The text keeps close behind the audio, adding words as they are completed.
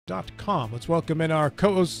news.com. Let's welcome in our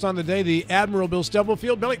co-hosts on the day, the Admiral Bill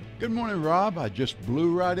Stubblefield. Billy. Good morning, Rob. I just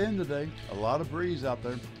blew right in today. A lot of breeze out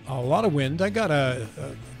there. A lot of wind. I got a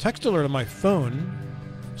text alert on my phone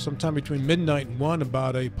sometime between midnight and 1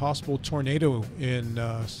 about a possible tornado in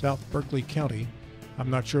South Berkeley County. I'm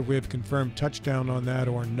not sure if we have confirmed touchdown on that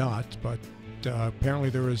or not, but apparently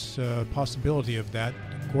there is a possibility of that,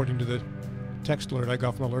 according to the text alert I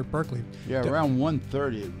got from Alert Berkeley. Yeah, around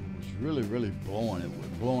 1:30, it was really blowing. It was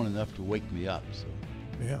blowing enough to wake me up. So.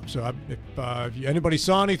 Yeah, so if anybody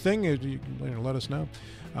saw anything, you can let us know.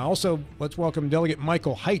 Also, let's welcome Delegate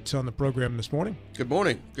Michael Height on the program this morning. Good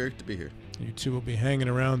morning. Great to be here. You two will be hanging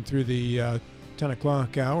around through the 10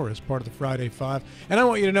 o'clock hour as part of the Friday Five. And I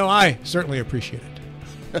want you to know I certainly appreciate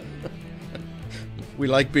it. We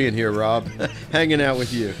like being here, Rob. Hanging out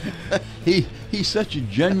with you. He's such a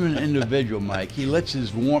genuine individual, Mike. He lets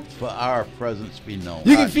his warmth for our presence be known.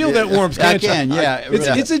 You can feel that warmth, can't you? I can, yeah.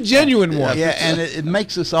 It's a genuine warmth. Yeah, and it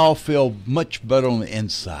makes us all feel much better on the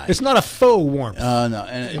inside. It's not a faux warmth. No.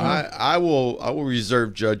 And I will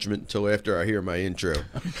reserve judgment until after I hear my intro.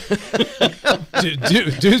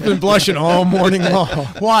 Dude's been blushing all morning long.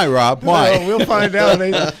 Why, Rob? Why? Well, we'll find out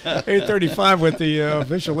at 8:35 with the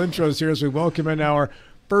official intros here as we welcome in our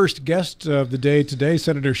first guest of the day today,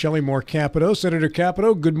 Senator Shelley Capito. Senator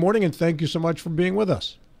Capito, good morning, and thank you so much for being with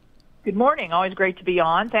us. Good morning. Always great to be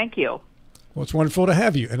on. Thank you. Well, it's wonderful to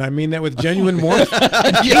have you, and I mean that with genuine warmth,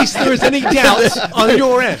 in case there was any doubts on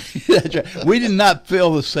your end. That's right. We did not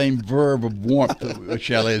feel the same verve of warmth,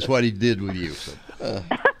 Shelley, as what he did with you. So.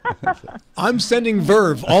 I'm sending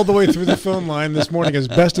verve all the way through the phone line this morning as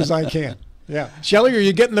best as I can. Yeah. Shelley, are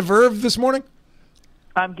you getting the verve this morning?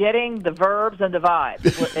 I'm getting the verbs and the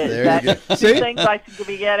vibes. There you go. Two things I seem to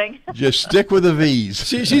be getting. Just stick with the V's.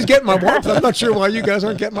 She's getting my warmth. I'm not sure why you guys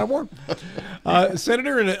aren't getting my warmth.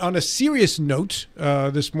 Senator, on a serious note,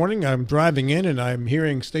 this morning I'm driving in and I'm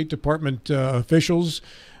hearing State Department officials,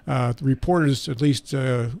 reporters at least,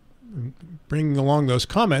 bringing along those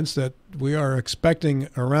comments that we are expecting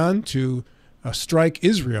Iran to strike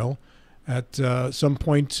Israel at some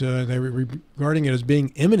point. They were regarding it as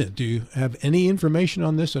being imminent. Do you have any information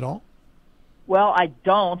on this at all? Well, I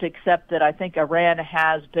don't, except that I think Iran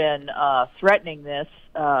has been threatening this,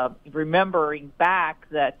 remembering back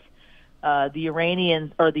that the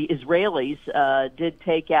Iranians or the Israelis did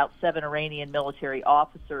take out 7 Iranian military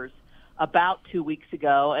officers about 2 weeks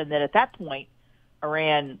ago, and that at that point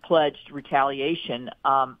Iran pledged retaliation.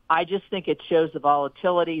 I just think it shows the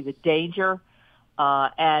volatility, the danger,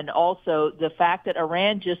 and also the fact that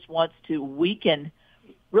Iran just wants to weaken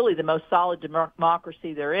really the most solid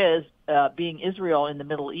democracy there is, being Israel in the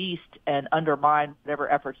Middle East, and undermine whatever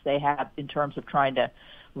efforts they have in terms of trying to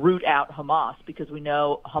root out Hamas, because we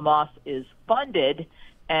know Hamas is funded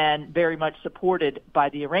and very much supported by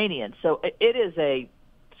the Iranians. So it is a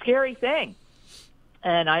scary thing.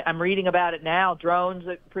 And I'm reading about it now, drones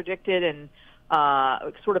predicted, and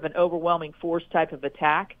sort of an overwhelming force type of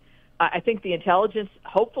attack. I think the intelligence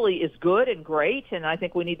hopefully is good and great, and I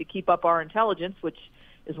think we need to keep up our intelligence, which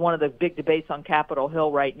is one of the big debates on Capitol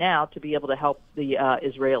Hill right now, to be able to help the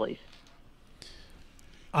Israelis.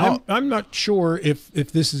 I'm not sure if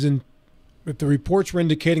this is if the reports were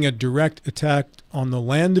indicating a direct attack on the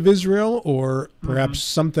land of Israel, or perhaps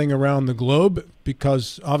something around the globe,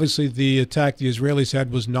 because obviously the attack the Israelis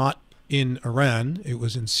had was not in Iran; it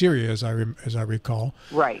was in Syria, as I recall.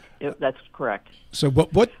 Right, that's correct. So,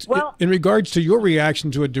 well, in regards to your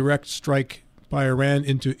reaction to a direct strike by Iran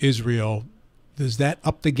into Israel, does that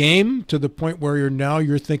up the game to the point where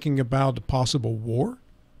you're thinking about a possible war?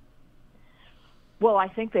 Well, I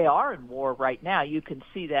think they are in war right now. You can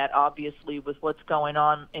see that obviously with what's going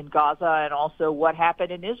on in Gaza, and also what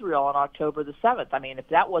happened in Israel on October the 7th. I mean, if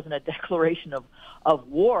that wasn't a declaration of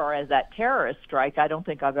war as that terrorist strike, I don't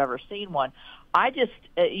think I've ever seen one. I just,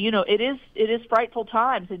 it is frightful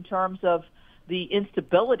times in terms of the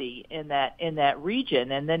instability in that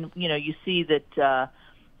region. And then, you see that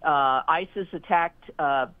ISIS attacked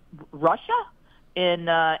Russia in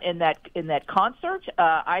that concert.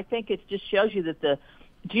 I think it just shows you that the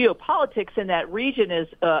geopolitics in that region is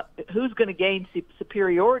who's going to gain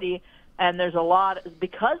superiority, and there's a lot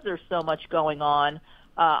because there's so much going on.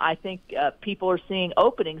 I think people are seeing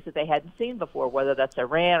openings that they hadn't seen before, whether that's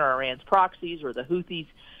Iran or Iran's proxies or the Houthis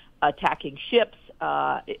attacking ships.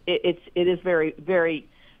 It is very, very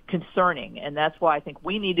concerning, and that's why I think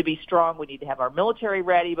we need to be strong. We need to have our military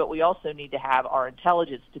ready, but we also need to have our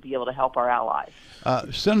intelligence to be able to help our allies.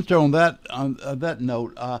 Senator, on that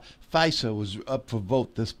note, FISA was up for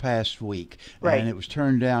vote this past week, right, and it was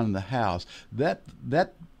turned down in the House. That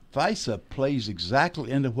FISA plays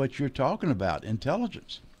exactly into what you're talking about,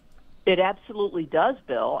 intelligence. It absolutely does,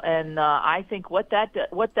 Bill. And I think what that,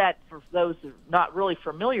 for those who are not really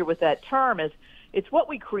familiar with that term, is it's what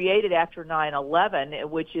we created after 9/11,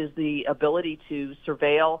 which is the ability to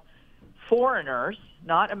surveil foreigners,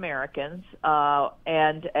 not Americans,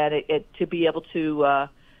 and to be able to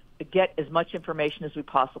get as much information as we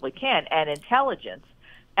possibly can, and intelligence.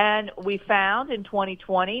 And we found in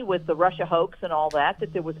 2020 with the Russia hoax and all that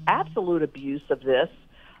there was absolute abuse of this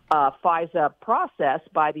FISA process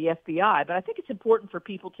by the FBI. But I think it's important for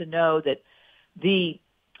people to know that the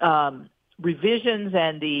revisions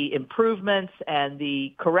and the improvements and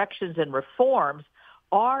the corrections and reforms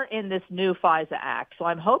are in this new FISA Act. So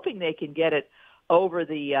I'm hoping they can get it over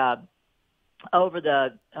the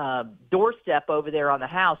doorstep over there on the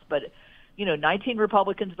House. But 19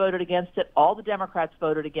 Republicans voted against it. All the Democrats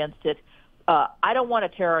voted against it. I don't want a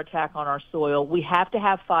terror attack on our soil. We have to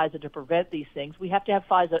have FISA to prevent these things. We have to have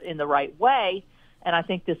FISA in the right way, and I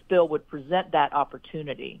think this bill would present that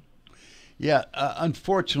opportunity. Yeah,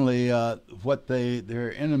 unfortunately,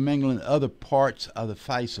 they're intermingling other parts of the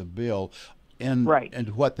FISA bill and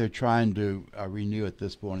what they're trying to renew at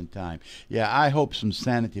this point in time. Yeah, I hope some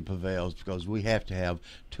sanity prevails because we have to have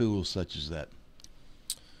tools such as that.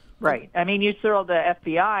 Right. I mean, you saw the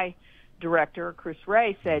FBI director, Chris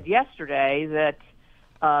Wray, said yesterday that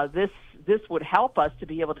this would help us to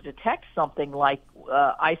be able to detect something like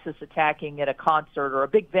ISIS attacking at a concert or a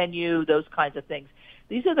big venue, those kinds of things.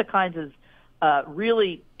 These are the kinds of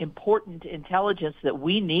really important intelligence that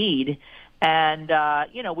we need. And,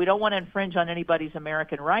 we don't want to infringe on anybody's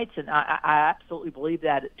American rights, and I absolutely believe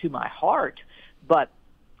that to my heart. But,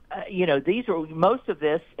 these are most of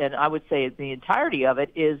this, and I would say the entirety of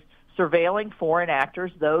it, is surveilling foreign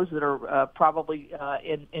actors, those that are probably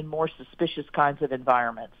in more suspicious kinds of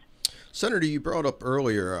environments. Senator, you brought up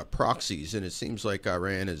earlier proxies, and it seems like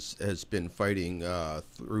Iran has been fighting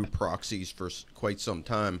through proxies for quite some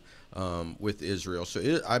time with Israel.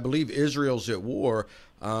 So I believe Israel's at war,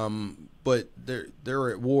 but they're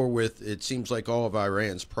at war with, it seems like, all of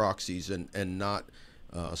Iran's proxies and not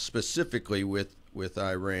specifically with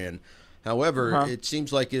Iran. However, it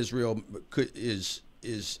seems like Israel is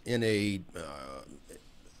in a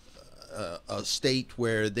state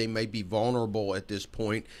where they may be vulnerable at this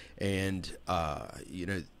point, and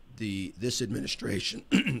this administration,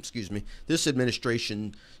 this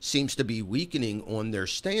administration seems to be weakening on their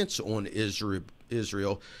stance on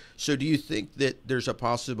Israel. So, do you think that there's a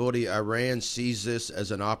possibility Iran sees this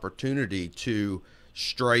as an opportunity to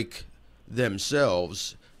strike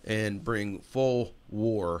themselves and bring full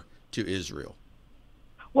war to Israel?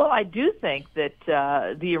 Well, I do think that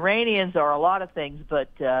the Iranians are a lot of things, but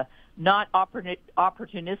not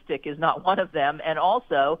opportunistic is not one of them, and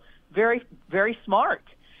also very, very smart,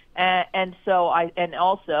 and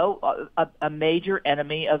also a major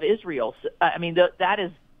enemy of Israel. I mean, that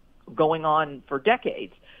is going on for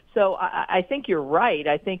decades. So I think you're right.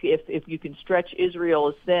 I think if you can stretch Israel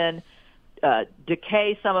as thin,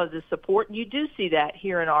 decay some of the support, and you do see that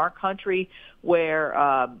here in our country,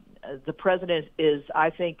 where the president is,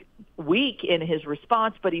 I think, weak in his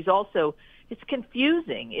response, but it's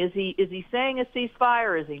confusing. Is he saying a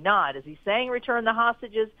ceasefire? Is he not? Is he saying return the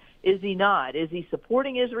hostages? Is he not? Is he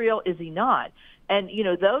supporting Israel? Is he not? And,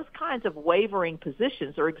 those kinds of wavering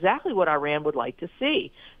positions are exactly what Iran would like to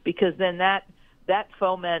see, because then that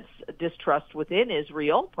foments distrust within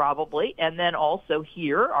Israel, probably, and then also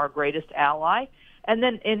here, our greatest ally, and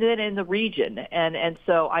then in the region. And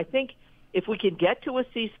so I think if we can get to a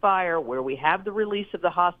ceasefire where we have the release of the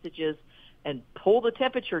hostages and pull the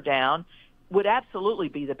temperature down, would absolutely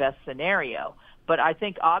be the best scenario. But I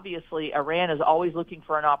think obviously Iran is always looking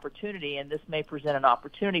for an opportunity, and this may present an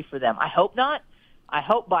opportunity for them. I hope not. I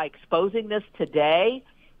hope by exposing this today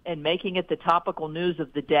and making it the topical news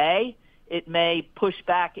of the day, it may push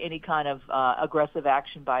back any kind of aggressive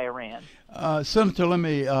action by Iran. Senator, let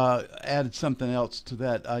me add something else to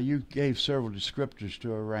that. You gave several descriptors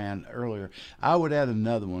to Iran earlier. I would add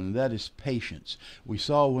another one, and that is patience. We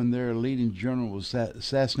saw when their leading general was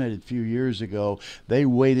assassinated a few years ago, they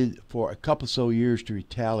waited for a couple so years to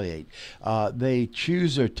retaliate. They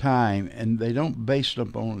choose their time, and they don't base it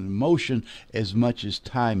upon emotion as much as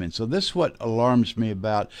timing. So this is what alarms me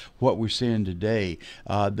about what we're seeing today,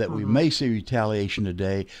 that we may see retaliation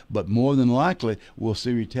today, but more than likely we'll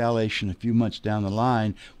see retaliation a few months down the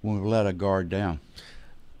line when we let our guard down.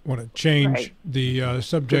 I want to change the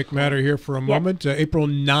subject matter here for a moment. April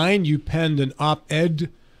 9, you penned an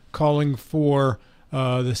op-ed calling for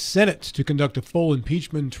the Senate to conduct a full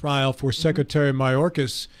impeachment trial for Secretary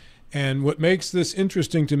Mayorkas. And what makes this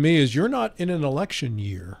interesting to me is you're not in an election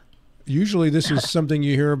year. Usually this is something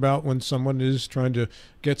you hear about when someone is trying to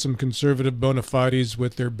get some conservative bona fides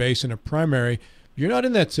with their base in a primary. You're not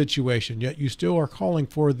in that situation, yet you still are calling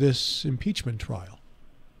for this impeachment trial.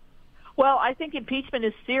 Well, I think impeachment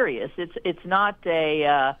is serious. It's not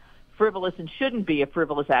a frivolous and shouldn't be a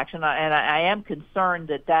frivolous action. And I am concerned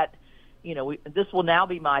that this will now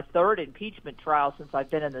be my third impeachment trial since I've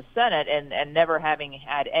been in the Senate, and never having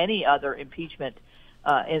had any other impeachment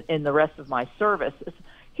in the rest of my service.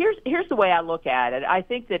 Here's the way I look at it. I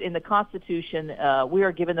think that in the Constitution, we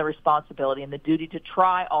are given the responsibility and the duty to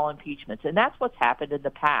try all impeachments, and that's what's happened in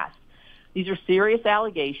the past. These are serious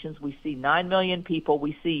allegations. We see 9 million people.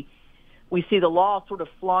 We see the law sort of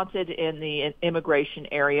flaunted in the immigration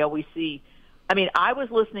area. I was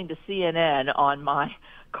listening to CNN on my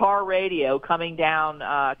car radio coming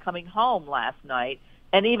home last night,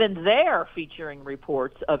 and even they're featuring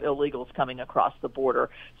reports of illegals coming across the border.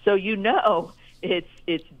 So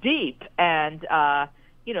it's deep, and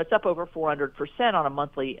it's up over 400% on a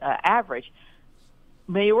monthly average.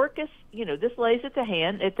 Mayorkas, this lays at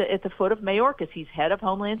the foot of Mayorkas. He's head of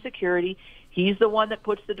Homeland Security. He's the one that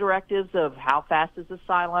puts the directives of how fast is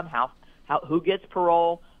asylum, who gets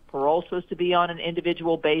parole. Parole's supposed to be on an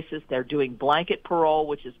individual basis. They're doing blanket parole,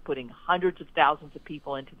 which is putting hundreds of thousands of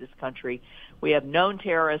people into this country. We have known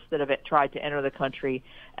terrorists that have tried to enter the country.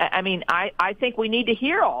 I think we need to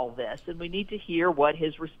hear all this, and we need to hear what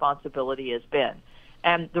his responsibility has been.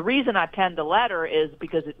 And the reason I penned the letter is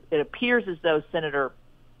because it appears as though Senator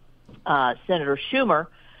Schumer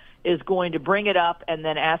is going to bring it up and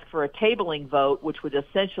then ask for a tabling vote, which would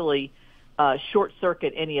essentially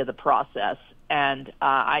short-circuit any of the process. And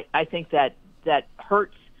I think that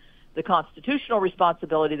hurts the constitutional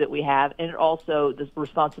responsibility that we have, and also the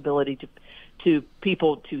responsibility to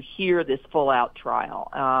people to hear this full-out trial.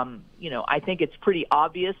 I think it's pretty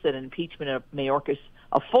obvious that an impeachment of Mayorkas,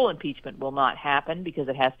 a full impeachment, will not happen because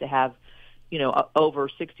it has to have, over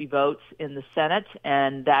 60 votes in the Senate,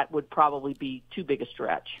 and that would probably be too big a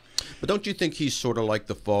stretch. But don't you think he's sort of like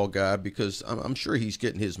the fall guy? Because I'm sure he's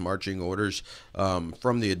getting his marching orders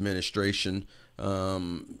from the administration,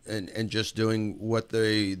 and just doing what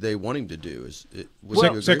they want him to do.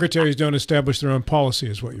 Secretaries don't establish their own policy,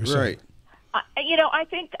 is what you're saying. Right.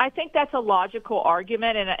 I think that's a logical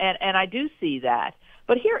argument, and I do see that.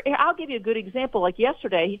 But here, I'll give you a good example. Like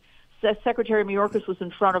yesterday, Secretary Mayorkas was in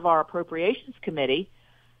front of our Appropriations Committee.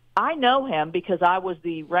 I know him because I was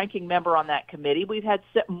the ranking member on that committee. We've had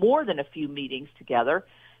more than a few meetings together.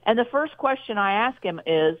 And the first question I ask him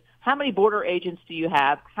is, how many border agents do you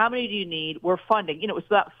have? How many do you need? We're funding. It's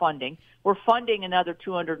about funding. We're funding another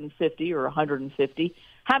 250 or 150.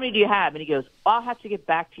 How many do you have? And he goes, I'll have to get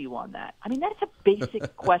back to you on that. That's a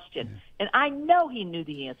basic question. And I know he knew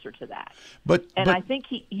the answer to that. But I think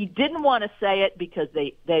he didn't want to say it because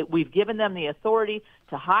we've given them the authority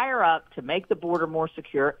to hire up to make the border more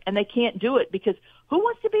secure, and they can't do it because who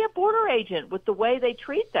wants to be a border agent with the way they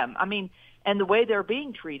treat them? And the way they're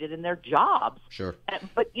being treated in their jobs. Sure.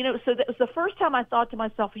 But, so that was the first time I thought to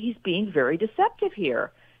myself, he's being very deceptive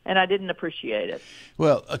here, and I didn't appreciate it.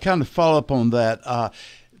 Well, a kind of follow-up on that,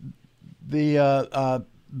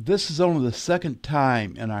 this is only the second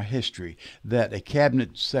time in our history that a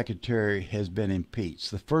cabinet secretary has been impeached.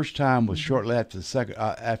 The first time was shortly after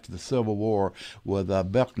the Civil War with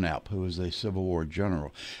Belknap, who was a Civil War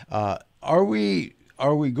general. Are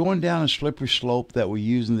we going down a slippery slope that we're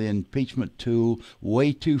using the impeachment tool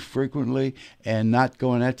way too frequently and not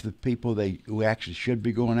going after the people who actually should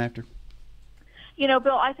be going after?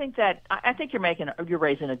 Bill, I think you're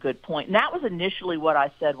raising a good point. And that was initially what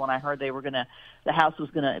I said when I heard the House was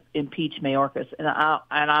gonna impeach Mayorkas, and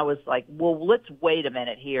I was like, well, let's wait a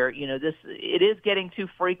minute here. It is getting too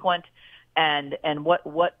frequent, and what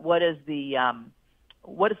is the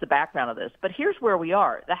background of this? But here's where we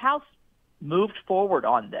are. The House moved forward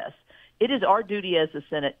on this. It is our duty as the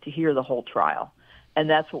Senate to hear the whole trial, and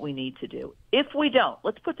that's what we need to do. If we don't,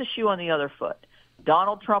 let's put the shoe on the other foot.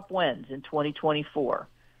 Donald Trump wins in 2024.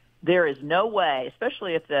 There is no way,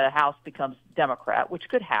 especially if the House becomes Democrat, which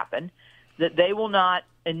could happen, that they will not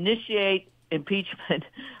initiate impeachment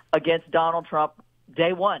against Donald Trump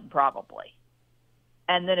day one, probably.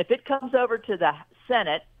 And then if it comes over to the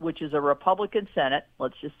Senate, which is a Republican Senate,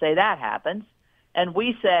 let's just say that happens, and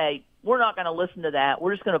we say, we're not going to listen to that,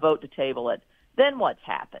 we're just going to vote to table it, then what's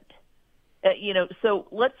happened? So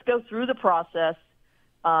let's go through the process.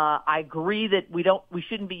 I agree that we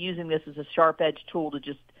shouldn't be using this as a sharp-edged tool to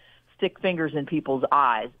just stick fingers in people's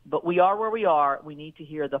eyes, but we are where we are. We need to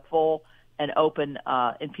hear the full and open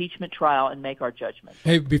impeachment trial and make our judgment.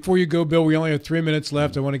 Hey, before you go, Bill, we only have 3 minutes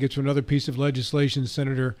left. I want to get to another piece of legislation,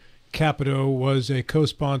 Senator. Capito was a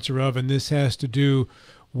co-sponsor of, and this has to do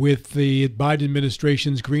with the Biden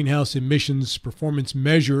administration's greenhouse emissions performance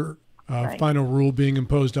measure Right. final rule being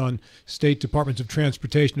imposed on state departments of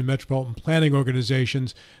transportation and metropolitan planning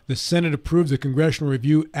organizations. The Senate approved the Congressional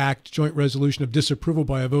Review Act joint resolution of disapproval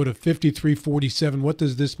by a vote of 53-47. What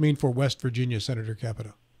does this mean for West Virginia, Senator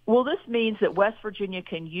Capito? Well, this means that West Virginia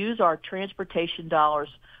can use our transportation dollars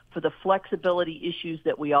for the flexibility issues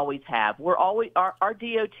that we always have. Our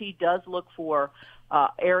DOT does look for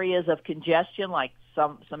areas of congestion, like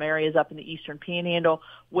some areas up in the Eastern Panhandle,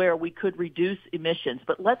 where we could reduce emissions.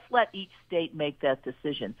 But let's let each state make that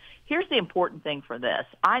decision. Here's the important thing for this.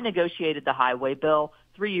 I negotiated the highway bill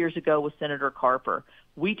 3 years ago with Senator Carper.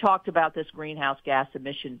 We talked about this greenhouse gas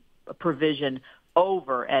emission provision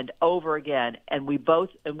over and over again, and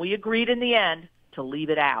we agreed in the end to leave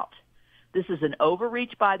it out. This is an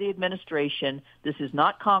overreach by the administration. This is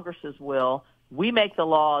not Congress's will. We make the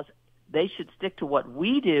laws. They should stick to what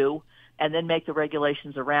we do and then make the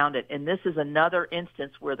regulations around it. And this is another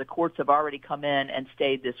instance where the courts have already come in and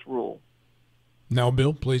stayed this rule. Now,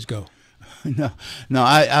 Bill, please go. No,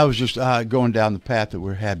 I was just going down the path that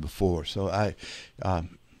we had before. So yeah,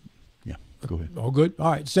 go ahead. All good.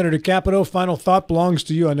 All right, Senator Capito, final thought belongs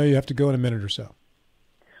to you. I know you have to go in a minute or so.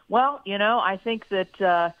 Well, I think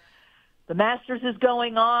that the Masters is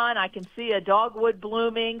going on. I can see a dogwood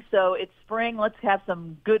blooming, so it's spring. Let's have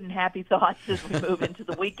some good and happy thoughts as we move into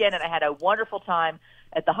the weekend. And I had a wonderful time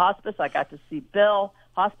at the hospice. I got to see Bill.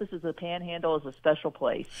 Hospice is a Panhandle is a special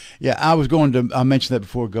place. Yeah, I was going to mention that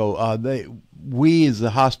before we go. We as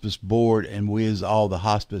the hospice board and we as all the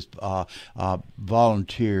hospice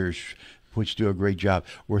volunteers, which do a great job.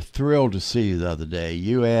 We're thrilled to see you the other day.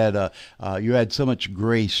 You had so much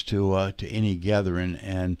grace to any gathering,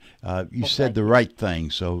 and you said the right thing.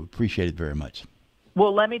 So appreciate it very much.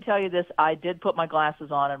 Well, let me tell you this: I did put my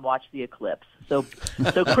glasses on and watch the eclipse. So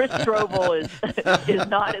Chris Strobel is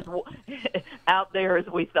not as out there as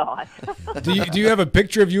we thought. Do you have a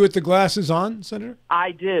picture of you with the glasses on, Senator?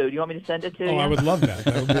 I do. Do you want me to send it to you? Oh, I would love that.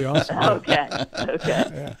 That would be awesome. Okay.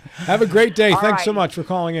 Yeah. Have a great day. All Thanks so right. much for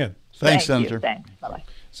calling in. Thanks, Thank Senator. you. Thanks. Bye-bye.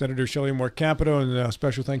 Senator Shelley Moore Capito, and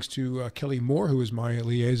special thanks to Kelly Moore, who is my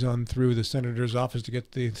liaison through the Senator's office to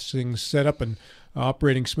get these things set up and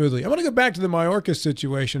operating smoothly. I want to go back to the Mayorkas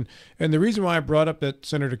situation, and the reason why I brought up that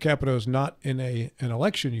Senator Capito is not in an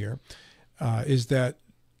election year is that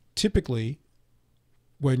typically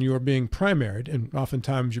when you are being primaried, and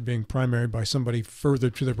oftentimes you're being primaried by somebody further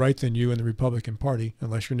to the right than you in the Republican Party,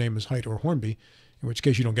 unless your name is Haidt or Hornby, in which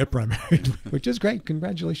case you don't get primaried, which is great.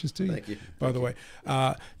 Congratulations to you. Thank you. By the way,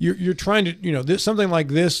 you're trying to, something like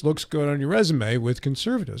this looks good on your resume with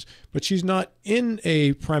conservatives, but she's not in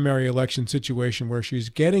a primary election situation where she's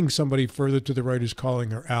getting somebody further to the right who's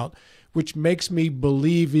calling her out, which makes me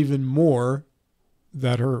believe even more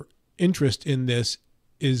that her interest in this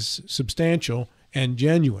is substantial and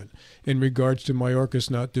genuine in regards to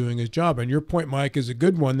Mayorkas not doing his job. And your point, Mike, is a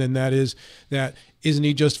good one, and that is that isn't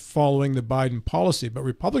he just following the Biden policy? But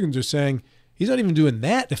Republicans are saying he's not even doing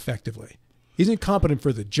that effectively. He's incompetent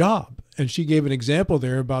for the job. And she gave an example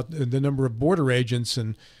there about the number of border agents,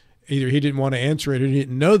 and either he didn't want to answer it or he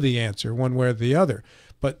didn't know the answer one way or the other.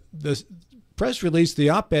 But the press release, the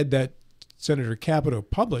op-ed that Senator Capito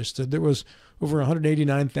published, said there was over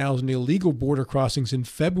 189,000 illegal border crossings in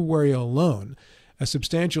February alone, a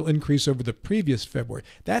substantial increase over the previous February.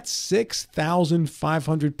 That's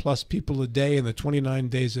 6,500 plus people a day in the 29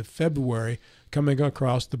 days of February coming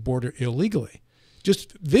across the border illegally.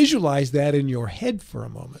 Just visualize that in your head for a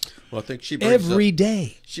moment. Well, I think she every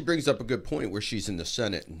day. She brings up a good point where she's in the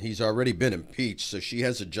Senate and he's already been impeached, so she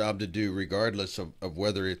has a job to do regardless of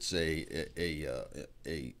whether it's a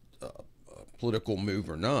political move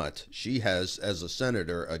or not. She has, as a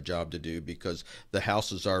senator, a job to do because the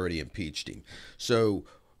House has already impeached him. So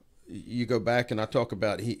you go back and I talk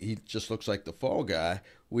about he just looks like the fall guy.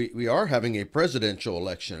 We are having a presidential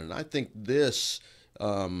election, and I think this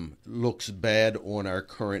looks bad on our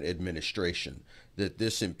current administration. That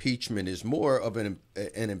this impeachment is more of an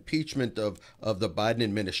impeachment of the Biden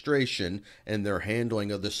administration and their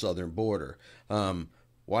handling of the southern border.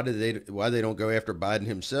 Why they don't go after Biden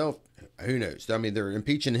himself? Who knows? I mean, they're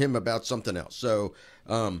impeaching him about something else. So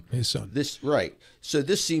his son. So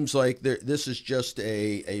this seems like this is just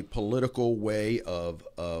a political way of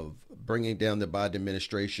bringing down the Biden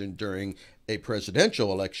administration during a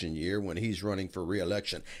presidential election year when he's running for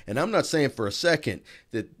re-election. And I'm not saying for a second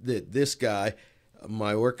that this guy,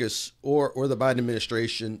 Mayorkas, or the Biden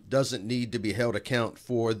administration doesn't need to be held account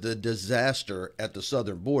for the disaster at the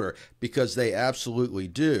southern border, because they absolutely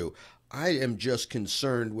do. I am just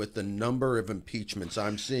concerned with the number of impeachments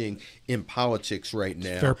I'm seeing in politics right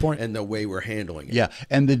now. Fair point. And the way we're handling it. Yeah,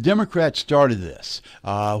 and the Democrats started this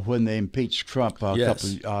when they impeached Trump a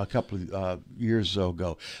Yes. couple of years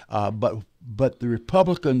ago. But the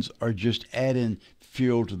Republicans are just adding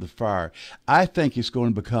fuel to the fire. I think it's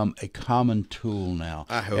going to become a common tool now.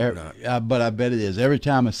 I hope not. But I bet it is. Every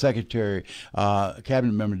time a secretary,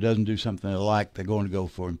 cabinet member doesn't do something they like, they're going to go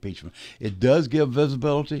for impeachment. It does give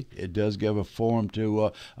visibility. It does give a forum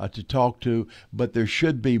to talk to. But there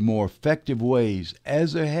should be more effective ways,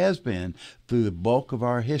 as there has been through the bulk of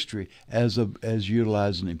our history, as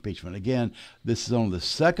utilizing impeachment. Again, this is only the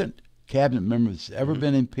second cabinet member that's ever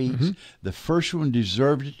been impeached. The first one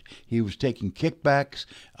deserved it. He was taking kickbacks,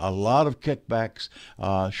 a lot of kickbacks,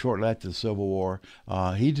 shortly after the Civil War.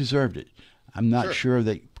 He deserved it. I'm not sure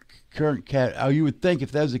that current you would think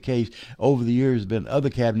if that was the case, over the years, there have been other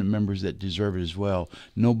cabinet members that deserve it as well.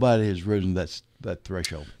 Nobody has risen that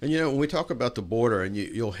threshold. And, when we talk about the border, and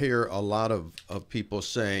you'll hear a lot of people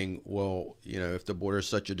saying, well, if the border is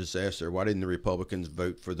such a disaster, why didn't the Republicans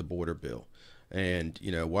vote for the border bill? And,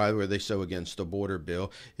 why were they so against the border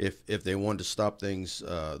bill? If they wanted to stop things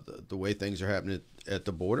the way things are happening at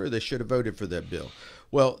the border, they should have voted for that bill.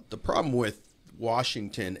 Well, the problem with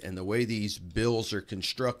Washington and the way these bills are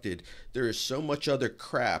constructed, there is so much other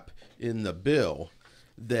crap in the bill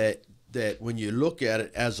that when you look at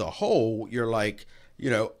it as a whole, you're like,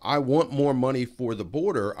 I want more money for the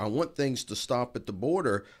border. I want things to stop at the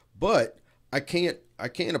border, but I can't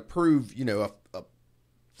approve, a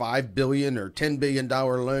 $5 billion or $10 billion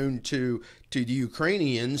loan to the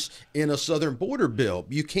Ukrainians in a southern border bill.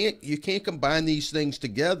 You can't combine these things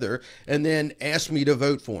together and then ask me to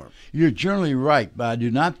vote for them. You're generally right, but I do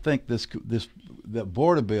not think the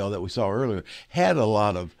border bill that we saw earlier had a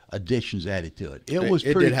lot of additions added to it.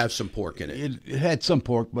 It did have some pork in it. It had some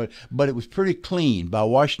pork, but it was pretty clean. By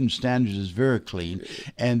Washington standards, it's very clean.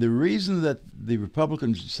 And the reason that the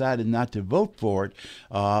Republicans decided not to vote for it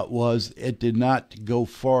was it did not go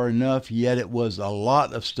far enough, yet it was a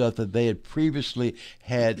lot of stuff that they had previously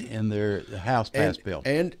had in their House passed bill.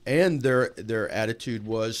 And their attitude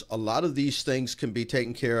was a lot of these things can be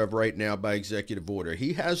taken care of right now by executive order.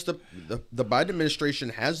 He has the Biden administration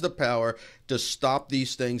has the power to stop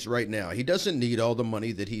these things right now. He doesn't need all the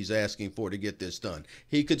money that he's asking for to get this done.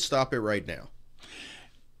 He could stop it right now.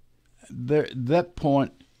 That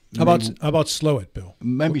point. How about slow it, Bill?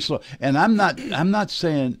 Maybe slow. And I'm not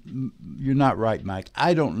saying you're not right, Mike.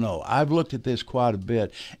 I don't know. I've looked at this quite a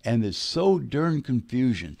bit, and it's so darn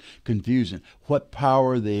confusing what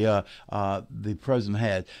power the president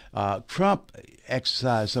had. Trump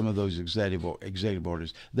exercised some of those executive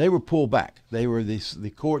orders. They were pulled back. They were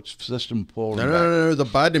the court system pulled them back. No. The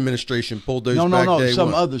Biden administration pulled those back. No. Day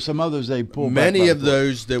Some one. others they pulled back. Many of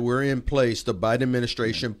those that were in place, the Biden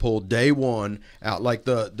administration pulled day one out, like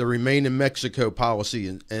the Remain in Mexico policy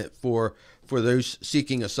and for those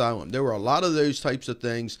seeking asylum. There were a lot of those types of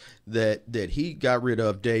things that he got rid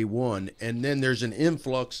of day one, and then there's an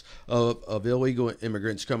influx of illegal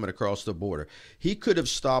immigrants coming across the border. He could have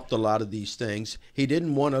stopped a lot of these things. He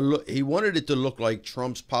didn't want to look. He wanted it to look like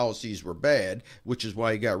Trump's policies were bad, which is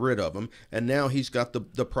why he got rid of them. And now he's got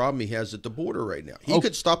the problem he has at the border right now. He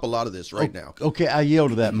could stop a lot of this right now. Okay, I yield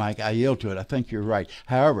to that, Mike. I yield to it. I think you're right.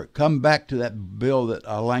 However, come back to that bill that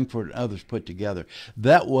Langford and others put together.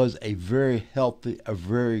 That was a very healthy, a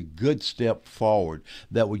very good step forward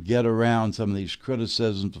that would get around some of these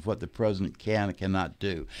criticisms of what the president can and cannot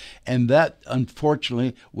do. And that,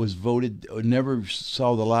 unfortunately, was voted, never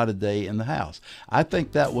saw the light of day in the House. I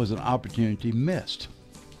think that was an opportunity missed.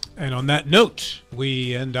 And on that note,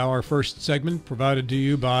 we end our first segment, provided to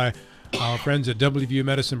you by our friends at WVU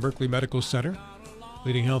Medicine Berkeley Medical Center,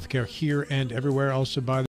 leading healthcare here and everywhere, also by